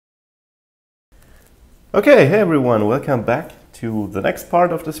Okay, hey everyone, welcome back to the next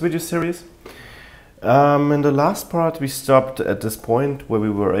part of this video series. In the last part we stopped at this point where we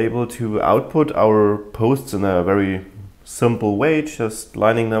were able to output our posts in a very simple way, just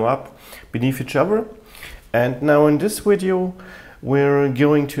lining them up beneath each other. And now in this video we're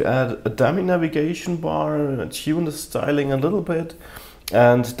going to add a dummy navigation bar, tune the styling a little bit,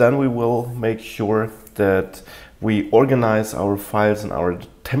 and then we will make sure that we organize our files and our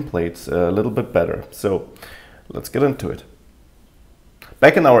templates a little bit better. So let's get into it.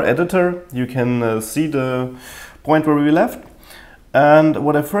 Back in our editor, you can see the point where we left. And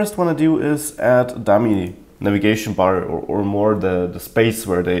what I first want to do is add a dummy navigation bar, or more the space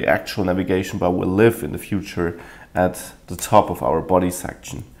where the actual navigation bar will live in the future at the top of our body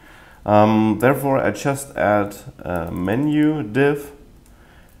section. Therefore, I just add a menu div,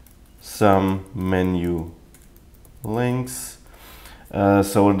 some menu links,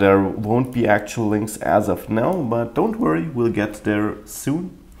 so there won't be actual links as of now, but don't worry, we'll get there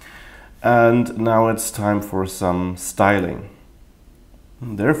soon. And now it's time for some styling.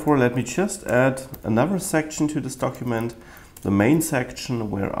 Therefore, let me just add another section to this document, the main section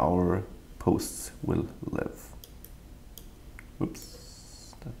where our posts will live.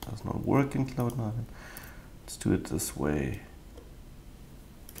 Oops, that does not work in Cloud9. Let's do it this way.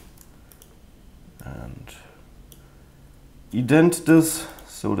 And indent this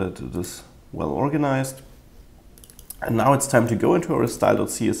so that it is well organized. And now it's time to go into our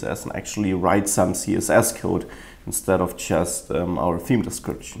style.css and actually write some CSS code instead of just our theme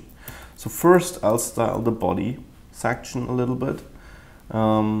description. So first I'll style the body section a little bit.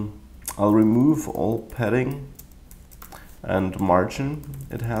 I'll remove all padding and margin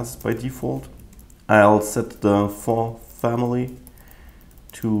it has by default. I'll set the font family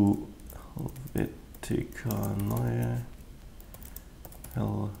to Helvetica Neue,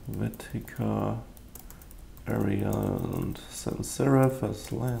 Helvetica, Arial and sans serif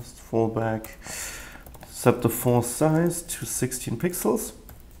as last fallback. Set the font size to 16 pixels.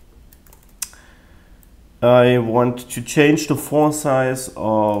 I want to change the font size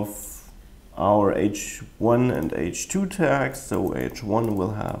of our H1 and H2 tags. So H1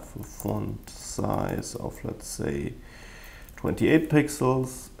 will have a font size of, let's say, 28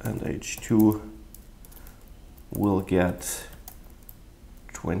 pixels, and H2 will get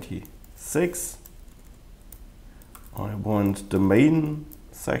 26. I want the main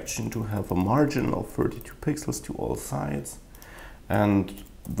section to have a margin of 32 pixels to all sides, and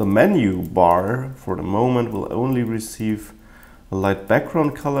the menu bar for the moment will only receive a light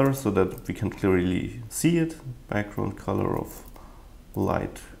background color so that we can clearly see it. Background color of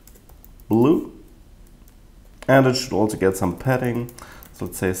light blue, and it should also get some padding. So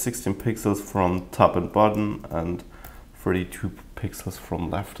let's say 16 pixels from top and bottom and 32 pixels from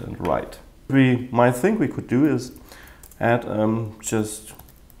left and right. What we might think we could do is add just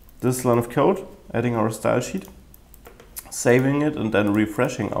this line of code, adding our style sheet, saving it, and then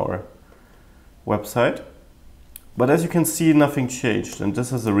refreshing our website. But as you can see, nothing changed, and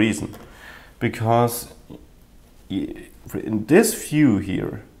this is a reason. Because in this view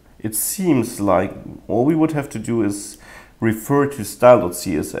here, it seems like all we would have to do is refer to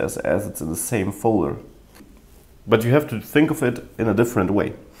style.css as it's in the same folder. But you have to think of it in a different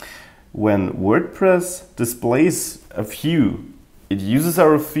way. When WordPress displays a view, it uses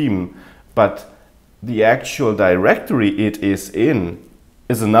our theme, but the actual directory it is in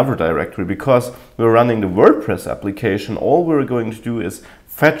is another directory. Because we're running the WordPress application, all we're going to do is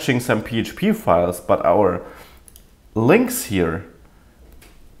fetching some PHP files, but our links here,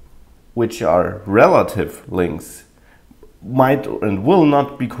 which are relative links, might and will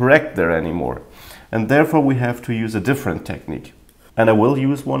not be correct there anymore. And therefore we have to use a different technique. And I will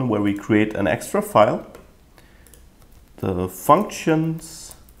use one where we create an extra file, the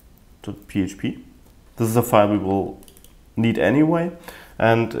functions.php. This is a file we will need anyway,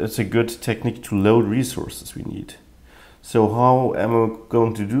 and it's a good technique to load resources we need. So how am I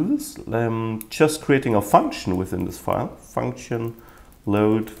going to do this? I'm just creating a function within this file, function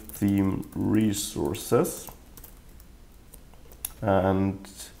load theme resources, and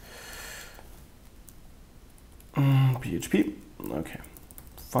PHP. Okay,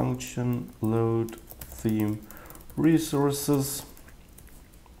 function load theme resources,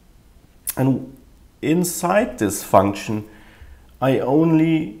 and inside this function I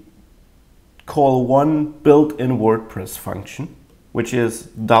only call one built-in WordPress function, which is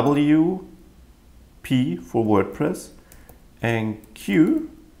WP for WordPress and Q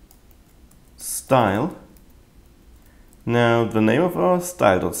style. Now the name of our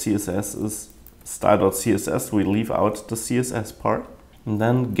style.css is style.css. We leave out the CSS part. And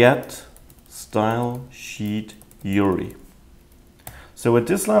then get style sheet URI. So what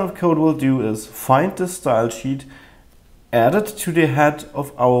this line of code will do is find the style sheet, add it to the head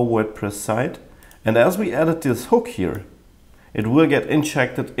of our WordPress site, and as we added this hook here, it will get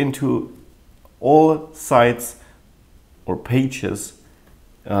injected into all sites or pages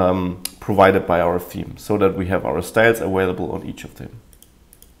provided by our theme, so that we have our styles available on each of them.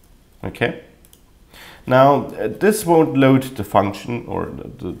 Okay. Now this won't load the function or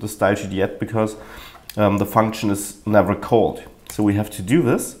the style sheet yet, because the function is never called. So we have to do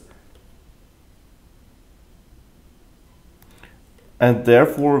this, and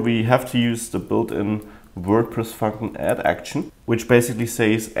therefore we have to use the built-in WordPress function add action, which basically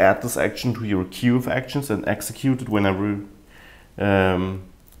says add this action to your queue of actions and execute it whenever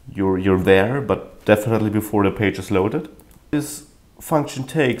you're there, but definitely before the page is loaded. This function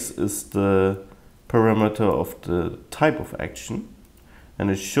takes is the parameter of the type of action, and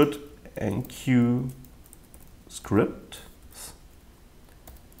it should enqueue script.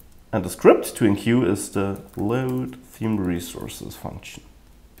 And the script to enqueue is the load theme resources function.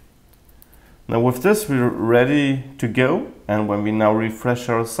 Now with this we're ready to go, and when we now refresh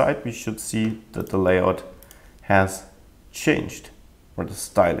our site we should see that the layout has changed, or the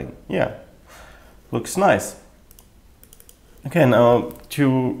styling. Yeah, looks nice. Okay, now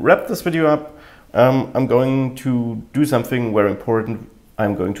to wrap this video up, I'm going to do something very important.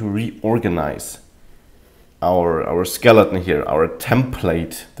 I'm going to reorganize our skeleton here, our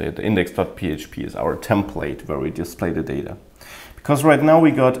template. The index.php is our template where we display the data. Because right now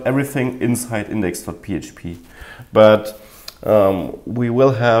we got everything inside index.php, but we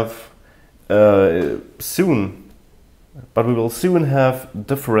will soon have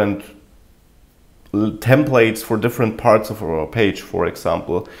different templates for different parts of our page. For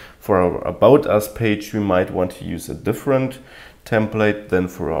example, for our About Us page, we might want to use a different template than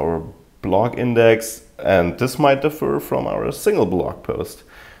for our blog index, and this might differ from our single blog post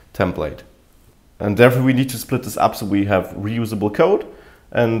template. And therefore we need to split this up so we have reusable code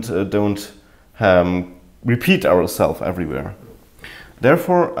and don't repeat ourselves everywhere.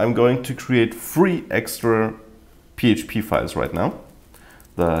 Therefore I'm going to create 3 extra PHP files right now.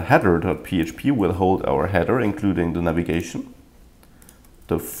 The header.php will hold our header, including the navigation.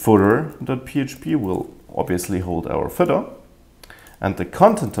 The footer.php will obviously hold our footer. And the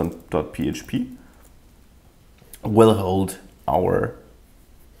content.php will hold our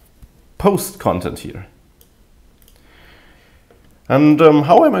post content here. And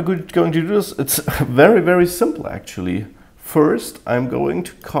how am I going to do this? It's very, very simple actually. First, I'm going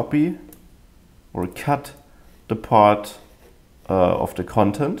to copy or cut the part of the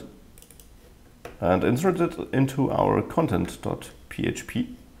content and insert it into our content.php.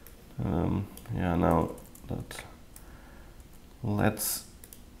 Yeah, now let's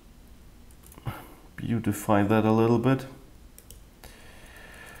beautify that a little bit.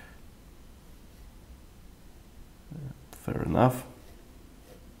 Fair enough.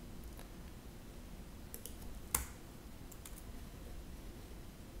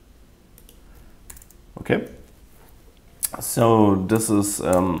 Okay. So this is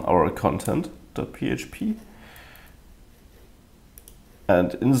our content.php.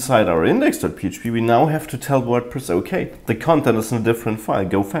 And inside our index.php, we now have to tell WordPress, okay, the content is in a different file,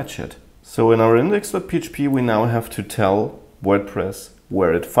 go fetch it. So in our index.php, we now have to tell WordPress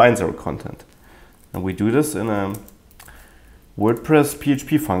where it finds our content. And we do this in a WordPress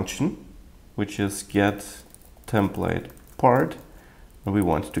PHP function, which is get template part, and we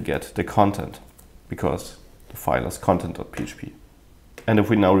want to get the content because the file is content.php. And if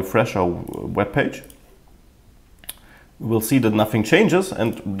we now refresh our web page, we'll see that nothing changes,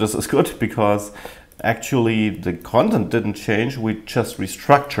 and this is good because actually the content didn't change, we just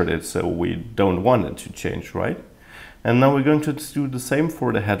restructured it, so we don't want it to change, right? And now we're going to do the same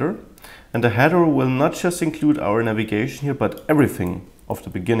for the header, and the header will not just include our navigation here, but everything of the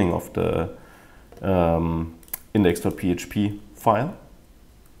beginning of the index.php file.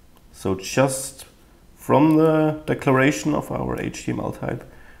 So just from the declaration of our HTML type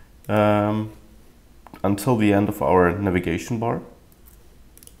until the end of our navigation bar.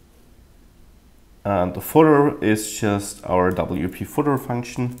 And the footer is just our WP footer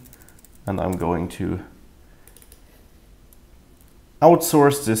function, and I'm going to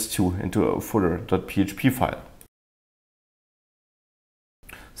outsource this into a footer.php file.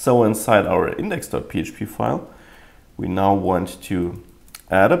 So inside our index.php file, we now want to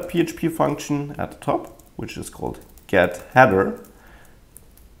add a PHP function at the top, which is called getHeader.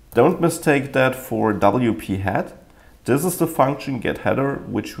 Don't mistake that for WP head. This is the function getHeader,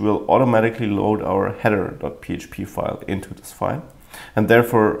 which will automatically load our header.php file into this file. And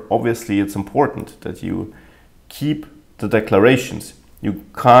therefore, obviously, it's important that you keep the declarations. You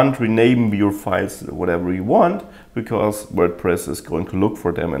can't rename your files whatever you want, because WordPress is going to look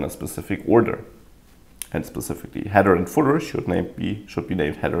for them in a specific order. And specifically, header and footer should be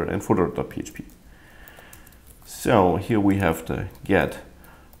named header and footer.php. So here we have the get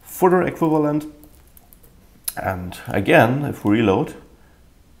footer equivalent. And again, if we reload,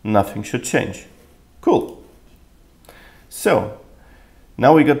 nothing should change. Cool. So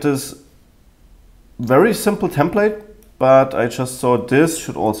now we got this very simple template, but I just thought this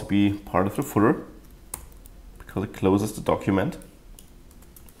should also be part of the footer because it closes the document.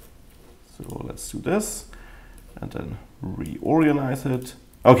 So let's do this and then reorganize it.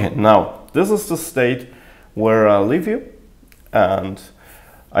 Okay, now this is the state where I'll leave you, and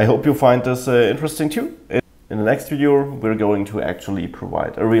I hope you find this interesting too. In the next video, we're going to actually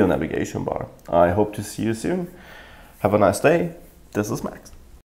provide a real navigation bar. I hope to see you soon. Have a nice day. This is Max.